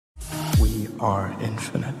are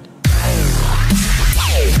infinite.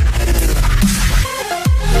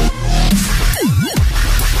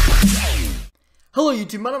 Hello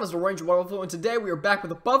YouTube, my name is Deranged Waterbuffalo, and today we are back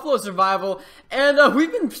with a Buffalo survival, and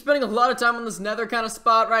we've been spending a lot of time on this nether kind of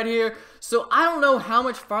spot right here, so I don't know how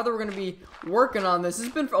much farther we're going to be working on this.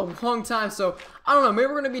 It's been for a long time, so I don't know, maybe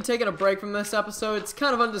we're going to be taking a break from this episode. It's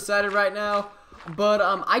kind of undecided right now, but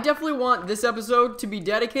I definitely want this episode to be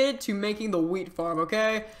dedicated to making the wheat farm,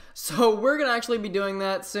 okay? So we're going to actually be doing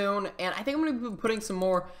that soon, and I think I'm going to be putting some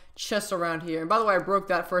more chests around here. And by the way, I broke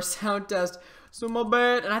that for a sound test. So my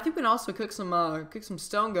bad, and I think we can also cook some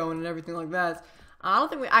stone going and everything like that. I don't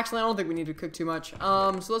think we need to cook too much.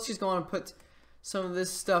 So let's just go on and put some of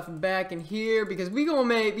this stuff back in here because we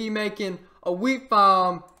gonna be making a wheat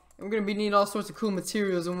farm, and we're gonna be needing all sorts of cool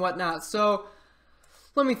materials and whatnot. So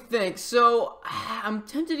let me think. So I'm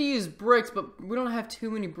tempted to use bricks, but we don't have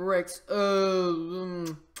too many bricks.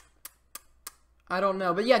 I don't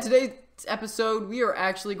know, but yeah, today's episode we are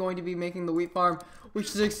actually going to be making the wheat farm, which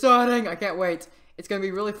is exciting. I can't wait. It's gonna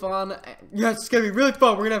be really fun. Yes, it's gonna be really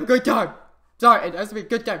fun. We're gonna have a good time. Sorry, it has to be a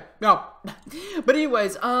good time. No. But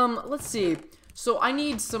anyways, let's see. So I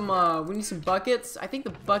need some, we need some buckets. I think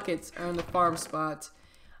the buckets are in the farm spot.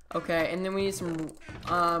 Okay, and then we need some,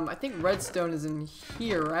 I think redstone is in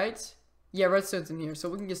here, right? Yeah, redstone's in here. So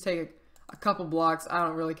we can just take a couple blocks. I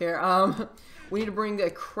don't really care. We need to bring a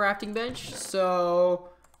crafting bench. So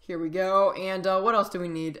here we go. And what else do we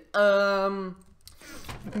need? We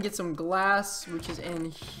can get some glass, which is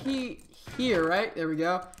in here, right? There we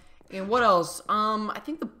go. And what else? I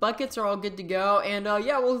think the buckets are all good to go. And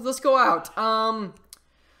yeah, well, let's go out.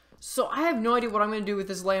 So I have no idea what I'm gonna do with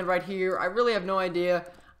this land right here. I really have no idea.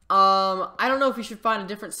 I don't know if we should find a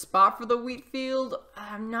different spot for the wheat field.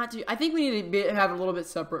 I think we need to have it a little bit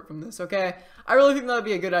separate from this. Okay, I really think that would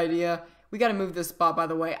be a good idea. We got to move this spot, by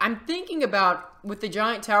the way. I'm thinking about, with the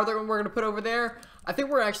giant tower that we're going to put over there, I think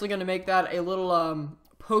we're actually going to make that a little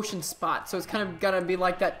potion spot. So it's kind of going to be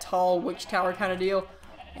like that tall witch tower kind of deal.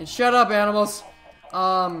 And shut up, animals.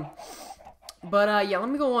 Yeah, let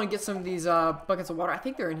me go on and get some of these buckets of water. I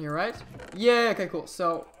think they're in here, right? Yeah, okay, cool.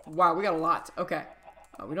 So, wow, we got a lot. Okay.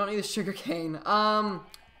 We don't need the sugar cane.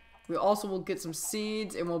 We also will get some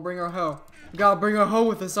seeds, and we'll bring our hoe. We gotta bring our hoe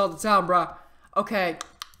with us all the time, bruh. Okay.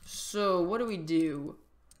 So, what do we do?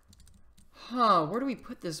 Huh, where do we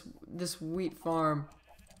put this wheat farm?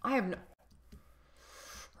 I have no...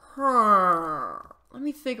 Let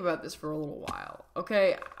me think about this for a little while.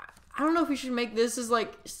 Okay, I don't know if we should make this as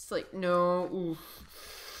like... It's like, no...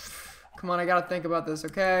 Oof. Come on, I gotta think about this,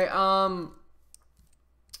 okay?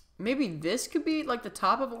 Maybe this could be like the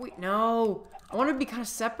top of a wheat... No! I want it to be kind of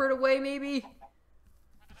separate away, maybe?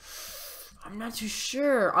 I'm not too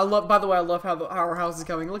sure. By the way, I love how our house is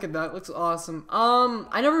coming. Look at that. It looks awesome.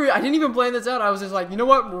 I didn't even plan this out. I was just like, you know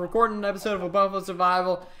what? We're recording an episode of a Buffalo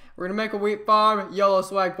Survival. We're gonna make a wheat farm. YOLO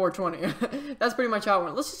swag 420. That's pretty much how it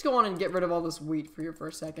went. Let's just go on and get rid of all this wheat for you for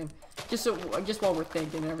a second. Just while we're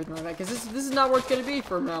thinking and everything like that. Because this is not where it's gonna be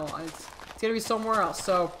for Mel. It's gonna be somewhere else.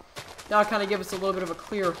 So that'll kind of give us a little bit of a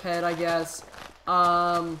clearer head, I guess.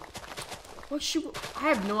 I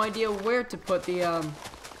have no idea where to put the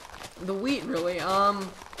wheat, really,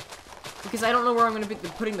 because I don't know where I'm going to be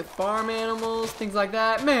putting the farm animals, things like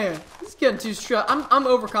that. Man, this is getting too stressed. I'm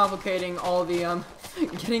overcomplicating all the,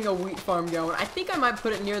 getting a wheat farm going. I think I might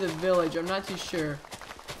put it near the village. I'm not too sure.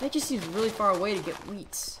 That just seems really far away to get wheat.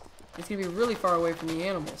 It's going to be really far away from the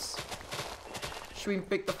animals. Should we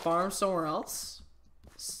pick the farm somewhere else?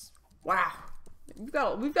 Wow. We've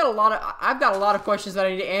got a lot of, I've got a lot of questions that I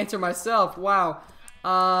need to answer myself. Wow.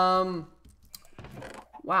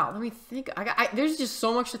 Wow, let me think. There's just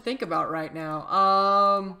so much to think about right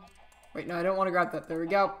now. Wait, no, I don't want to grab that. There we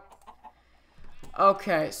go.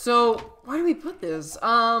 Okay, so where do we put this?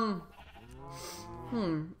 I'm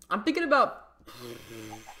thinking about.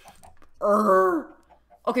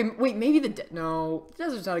 Okay, wait, maybe no, the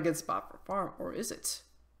desert's not a good spot for a farm, or is it?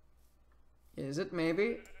 Is it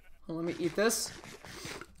maybe? Well, let me eat this.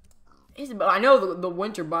 I know the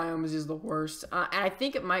winter biome is the worst, and I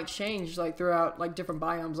think it might change like throughout like different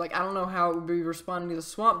biomes. Like I don't know how it would be responding to the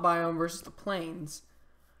swamp biome versus the plains.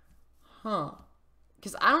 Huh?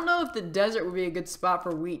 Because I don't know if the desert would be a good spot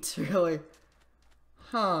for wheat, really.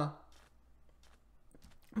 Huh?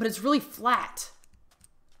 But it's really flat.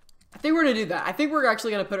 I think we're gonna do that. I think we're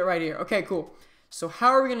actually gonna put it right here. Okay, cool. So how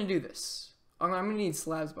are we gonna do this? I'm gonna need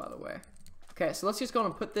slabs, by the way. Okay, so let's just go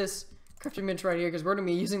and put this crafting bench right here because we're gonna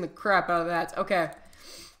be using the crap out of that. Okay,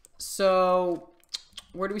 so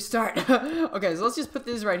where do we start? Okay, so let's just put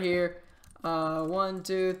this right here. 1,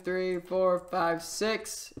 2, 3, 4, 5,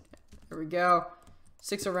 6. There we go.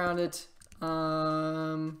 6 around it.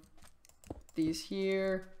 These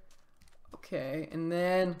here. Okay, and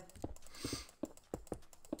then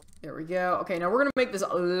there we go. Okay, now we're gonna make this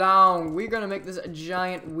long. We're gonna make this a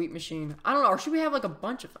giant wheat machine. I don't know, or should we have like a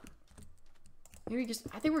bunch of them? Maybe just,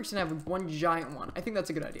 I think we're just gonna have one giant one. I think that's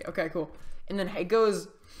a good idea. Okay, cool. And then it goes,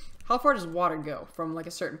 how far does water go from like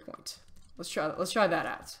a certain point? Let's try that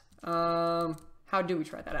out. How do we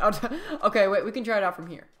try that out? Okay, wait, we can try it out from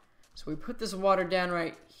here. So we put this water down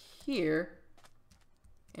right here,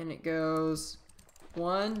 and it goes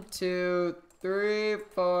 1, 2, 3,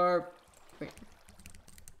 4. Wait.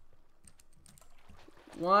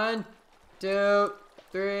 1, 2,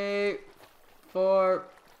 3, 4,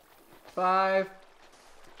 5.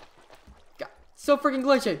 God, so freaking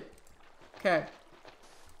glitchy. Okay.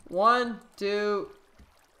 1, 2.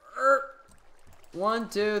 1,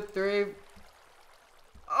 2, 3.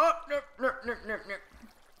 Oh, no.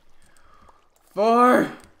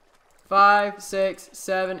 4, 5, 6,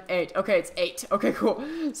 7, 8. Okay, it's 8. Okay, cool.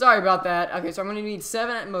 Sorry about that. Okay, so I'm gonna need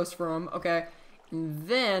 7 at most for them. Okay, and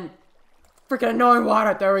then freaking annoying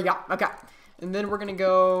water. There we go. Okay, and then we're gonna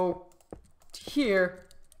go to here.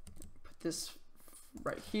 Put this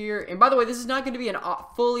right here. And by the way, this is not going to be a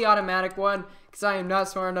fully automatic one because I am not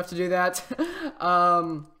smart enough to do that.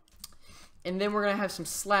 And then we're gonna have some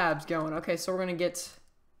slabs going. Okay, so we're gonna get.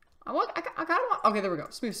 I kind of want. Okay, there we go.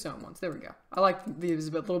 Smooth stone ones. There we go. I like these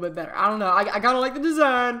a little bit better. I don't know. I kind of like the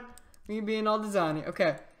design. Me being all designy.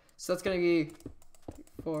 Okay, so that's gonna be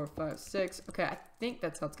 4, 5, 6. Okay, I think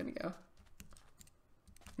that's how it's gonna go.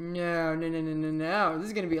 No. This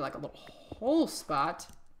is gonna be like a little hole spot.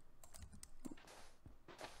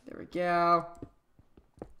 There we go.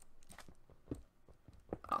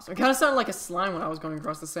 Awesome. It kind of sounded like a slime when I was going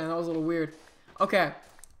across the sand. That was a little weird. Okay.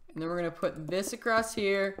 And then we're going to put this across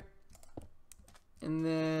here. And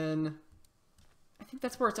then I think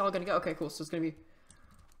that's where it's all going to go. Okay, cool. So it's going to be,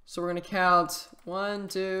 so we're going to count 1,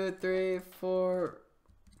 2, 3, 4.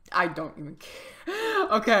 I don't even care.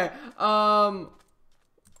 Okay.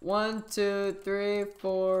 1, 2, 3,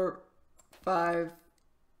 4, 5,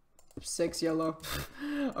 6 yellow.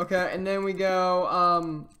 Okay, and then we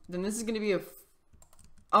go, then this is going to be a,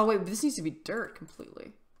 oh wait, this needs to be dirt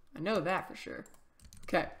completely. I know that for sure.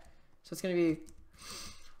 Okay, so it's going to be,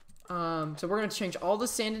 so we're going to change all the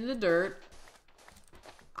sand into dirt.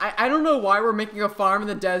 I don't know why we're making a farm in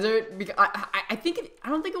the desert, because I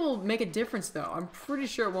don't think it will make a difference though. I'm pretty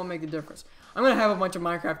sure it won't make a difference. I'm going to have a bunch of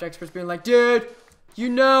Minecraft experts being like, dude, you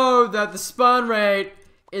know that the spawn rate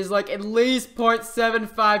is like at least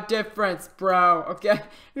 0.75 difference, bro. Okay?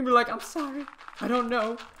 And be like, I'm sorry. I don't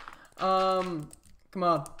know. Come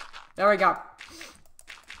on. There we go.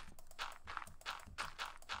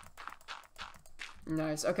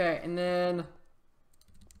 Nice. Okay, and then...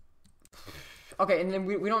 Okay, and then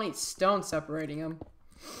we don't need stone separating them.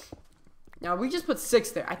 Now, we just put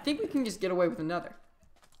 6 there. I think we can just get away with another.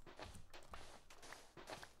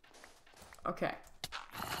 Okay.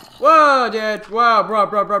 Whoa, dude. Whoa, bro.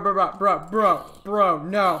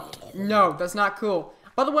 No, that's not cool.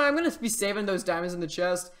 By the way, I'm going to be saving those diamonds in the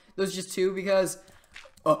chest. Those just 2 because...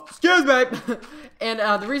 Oh, excuse me. And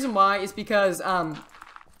the reason why is because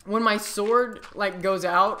when my sword like goes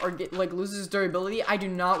out or loses durability, I do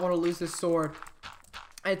not want to lose this sword.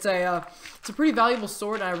 It's a pretty valuable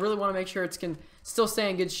sword, and I really want to make sure it can still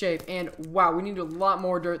stay in good shape. And wow, we need a lot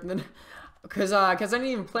more dirt than because I didn't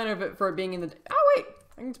even plan for it being in the. Oh wait,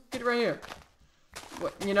 I can get it right here.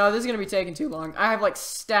 What, you know, this is gonna be taking too long. I have like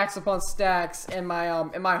stacks upon stacks in my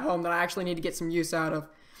home that I actually need to get some use out of.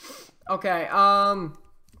 Okay,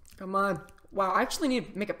 come on. Wow, I actually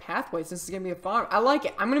need to make a pathway since it's gonna be a farm. I like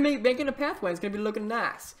it. I'm gonna make it a pathway. It's gonna be looking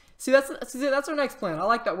nice. See, that's our next plan. I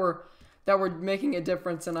like that we're making a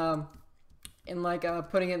difference in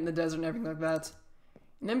putting it in the desert and everything like that.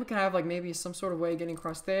 And then we can have like maybe some sort of way of getting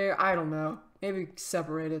across there. I don't know. Maybe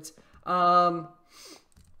separate it. And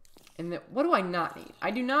then what do I not need?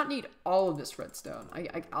 I do not need all of this redstone.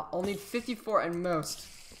 I'll need 54 at most.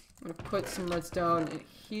 I'm gonna put some redstone in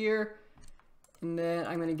here. And then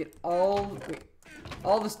I'm gonna get all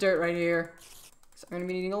this dirt right here. So I'm gonna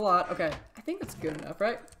be needing a lot. Okay, I think that's good enough,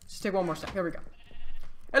 right? Just take one more step. Here we go.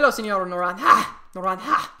 Hello, Senor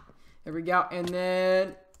Naranja. There we go. And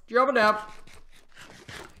then drop it down.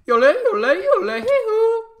 Yole,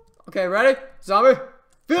 hee-hoo. Okay, ready? Zombie,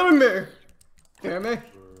 feeling me. Hear me?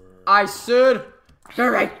 I said,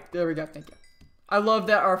 hurry. There we go. Thank you. I love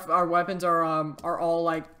that our weapons are all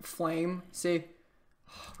like flame. See?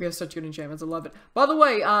 We have such good enchantments. I love it. By the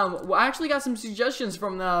way, I actually got some suggestions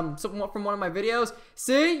from one of my videos.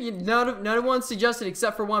 See, none one suggested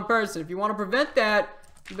except for one person. If you want to prevent that,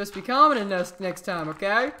 you best be commenting next time,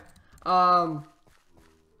 okay? So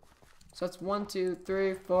that's 1, 2,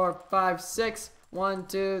 3, 4, 5, 6. 1,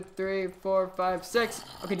 2, 3, 4, 5, 6.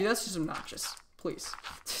 Okay, dude, that's just obnoxious. Please.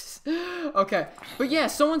 Okay, but yeah,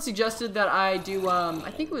 someone suggested that I do,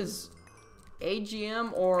 I think it was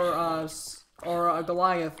AGM or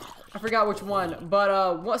Goliath. I forgot which one,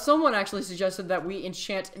 but someone actually suggested that we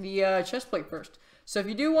enchant the chest plate first. So if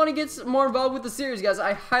you do want to get more involved with the series, guys,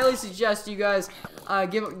 I highly suggest you guys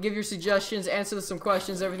give your suggestions, answer some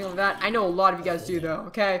questions, everything like that. I know a lot of you guys do, though,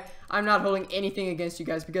 okay? I'm not holding anything against you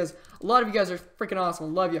guys because a lot of you guys are freaking awesome. I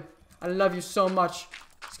love you. I love you so much.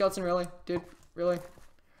 Skeleton, really? Dude, really?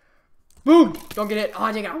 Boom! Don't get hit. Oh,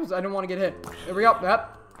 dang it. I didn't want to get hit. There we go.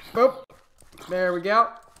 Yep. Boop. There we go.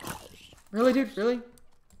 Really, dude? Really?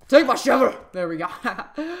 Take my shovel! There we go.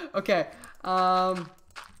 Okay.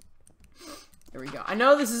 There we go. I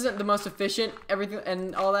know this isn't the most efficient, everything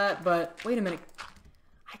and all that, but wait a minute.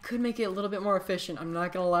 I could make it a little bit more efficient. I'm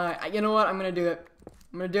not gonna lie. You know what? I'm gonna do it.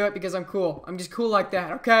 I'm gonna do it because I'm cool. I'm just cool like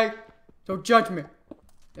that, okay? Don't judge me.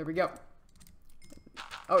 There we go.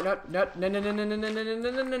 Oh, no.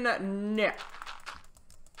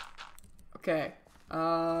 Okay.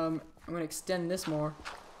 I'm gonna extend this more.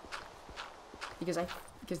 Because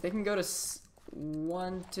they can go to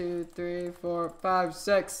 1, 2, 3, 4, 5,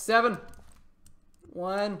 6, 7.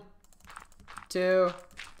 1, 2,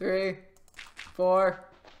 3, 4,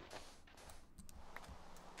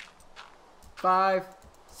 5,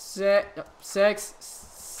 6,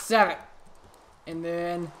 7. And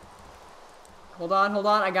then hold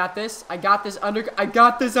on. I got this under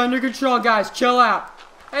control, guys. Chill out.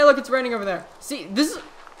 Hey, look, it's raining over there. See, this is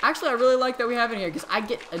actually, I really like that we have it here because I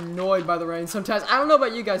get annoyed by the rain sometimes. I don't know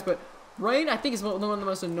about you guys, but rain, I think, is one of the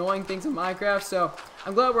most annoying things in Minecraft, so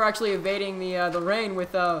I'm glad we're actually evading the rain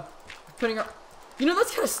with putting our... You know,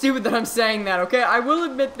 that's kind of stupid that I'm saying that, okay? I will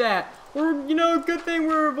admit that. Good thing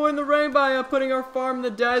we're avoiding the rain by putting our farm in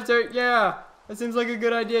the desert. Yeah, that seems like a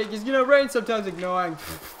good idea, because, rain sometimes annoying.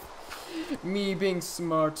 Me being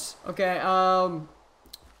smart. Okay,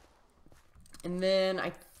 and then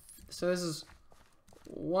so this is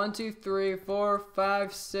 1, 2, 3, 4,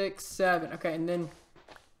 5, 6, 7. Okay, and then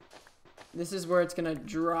this is where it's gonna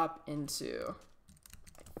drop into.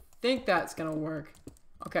 I think that's gonna work.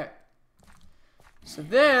 Okay. So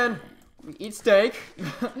then we eat steak.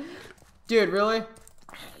 Dude, really?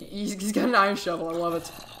 He's got an iron shovel. I love it.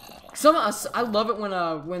 I love it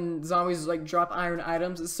when zombies like drop iron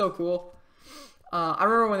items. It's so cool. I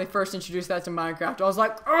remember when they first introduced that to Minecraft. I was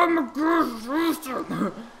like, oh my god, rooster.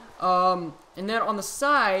 And then on the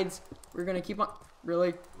sides, we're gonna keep on.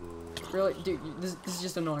 Really, dude, this is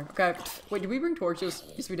just annoying. Okay, wait, did we bring torches?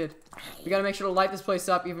 Yes, we did. We gotta make sure to light this place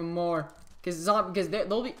up even more, because they'll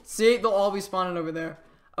all be spawning over there.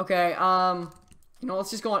 Okay,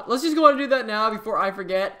 let's just go on. Let's just go on and do that now before I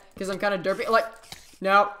forget, because I'm kind of derpy. Like,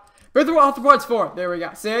 no, break the arthropods 4. There we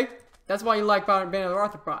go. See, that's why you like Band of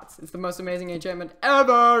Arthropods. It's the most amazing enchantment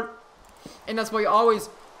ever, and that's why you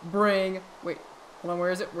always bring. Wait, hold on.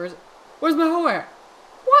 Where is it? Where's my hoe at?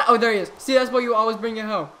 What? Oh, there he is. See, that's why you always bring your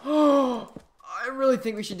hoe. Oh, I really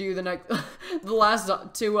think we should do the last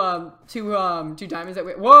two diamonds that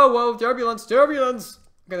we. Whoa, turbulence. Okay,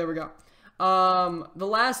 there we go.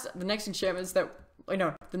 The next enchantments that. Wait,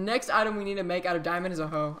 no, the next item we need to make out of diamond is a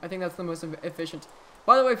hoe. I think that's the most efficient.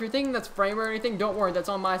 By the way, if you're thinking that's frame rate or anything, don't worry. That's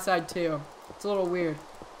on my side too. It's a little weird.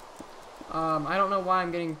 I don't know why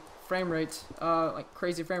I'm getting frame rates, like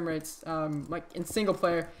crazy frame rates, like in single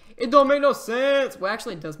player. It don't make no sense. Well,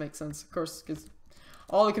 actually, it does make sense, of course, because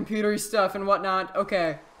all the computery stuff and whatnot.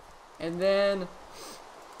 Okay, and then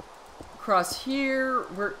across here,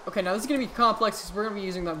 okay. Now this is gonna be complex because we're gonna be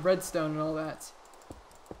using that redstone and all that.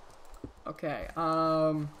 Okay.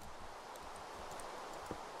 Hold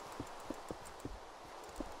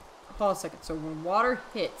on a second. So when water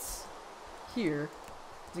hits here,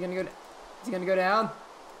 is it gonna go? Is it gonna go down?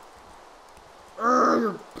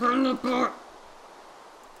 You're putting it back.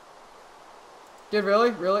 Dude,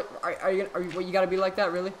 really? Are you gotta be like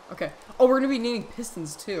that, really? Okay. Oh, we're gonna be needing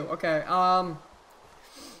pistons too. Okay. Huh.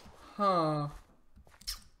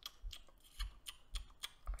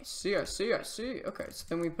 I see. Okay, so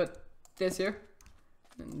then we put this here,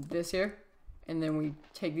 and this here, and then we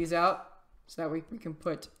take these out so that we can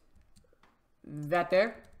put that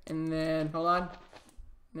there, and then hold on,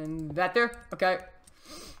 and then that there. Okay.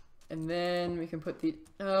 And then we can put the.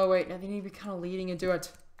 Oh wait, now they need to be kind of leading into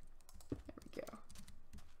it.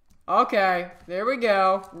 Okay, there we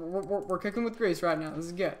go. We're cooking with grease right now. This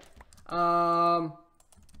is good.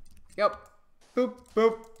 Yep. Boop,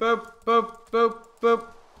 boop, boop, boop, boop, boop.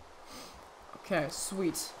 Okay,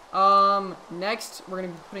 sweet. Next, we're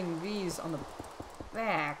gonna be putting these on the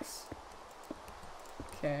facts.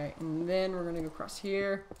 Okay, and then we're gonna go across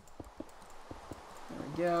here. There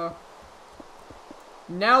we go.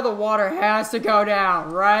 Now the water has to go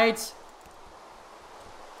down, right?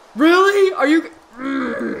 Really? Are you...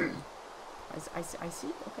 I see.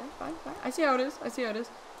 Okay, fine. I see how it is.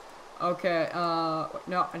 Okay,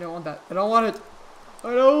 no, I don't want that. I don't want it.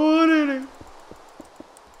 I don't want it.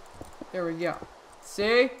 There we go.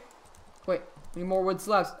 See? Wait, need more wood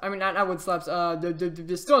slabs. I mean, not wood slabs.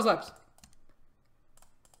 The stone slabs.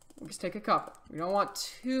 We'll just take a couple. We don't want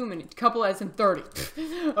too many. Couple as in 30.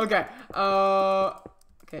 Okay.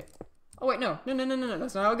 Okay. Oh wait, no.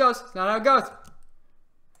 That's not how it goes.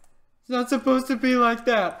 It's not supposed to be like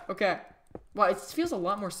that. Okay. Well, it feels a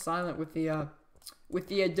lot more silent with the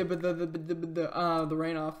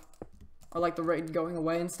rain off, or like the rain going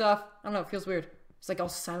away and stuff. I don't know. It feels weird. It's like all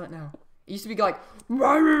silent now. It used to be like, but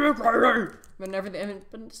everything,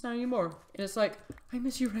 but it's not anymore. And it's like, I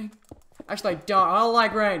miss you, rain. Actually, I don't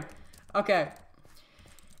like rain. Okay.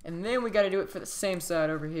 And then we got to do it for the same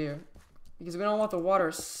side over here, because we don't want the water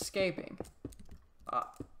escaping.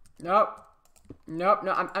 Nope. No,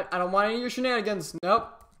 I don't want any of your shenanigans. Nope.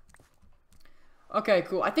 Okay,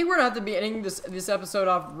 cool. I think we're gonna have to be ending this episode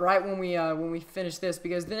off right when we finish this,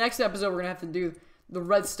 because the next episode we're gonna have to do the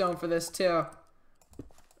redstone for this too.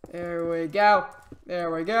 There we go.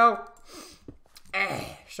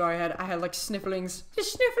 Sorry, I had like snifflings.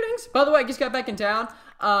 Just snifflings. By the way, I just got back in town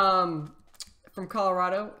from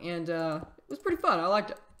Colorado, and it was pretty fun. I liked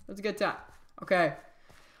it. It was a good time. Okay.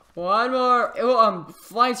 One more.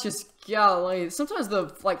 Flights just golly. Sometimes the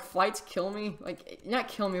flights kill me. Like, not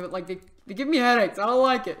kill me, but like they give me headaches. I don't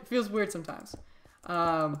like it. It feels weird sometimes.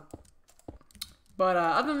 But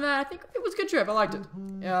other than that, I think it was a good trip. I liked it.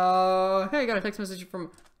 Hey, I got a text message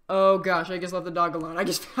from. Oh gosh, I just left the dog alone. I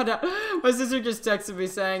just found out my sister just texted me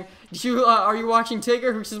saying, are you watching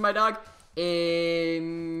Tigger, which is my dog? Yeah,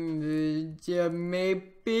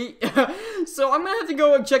 maybe. So I'm gonna have to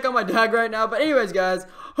go and check on my dog right now. But anyways, guys,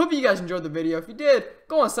 hope you guys enjoyed the video. If you did,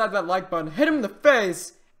 go on slap that like button, hit him in the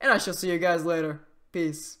face, and I shall see you guys later.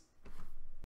 Peace.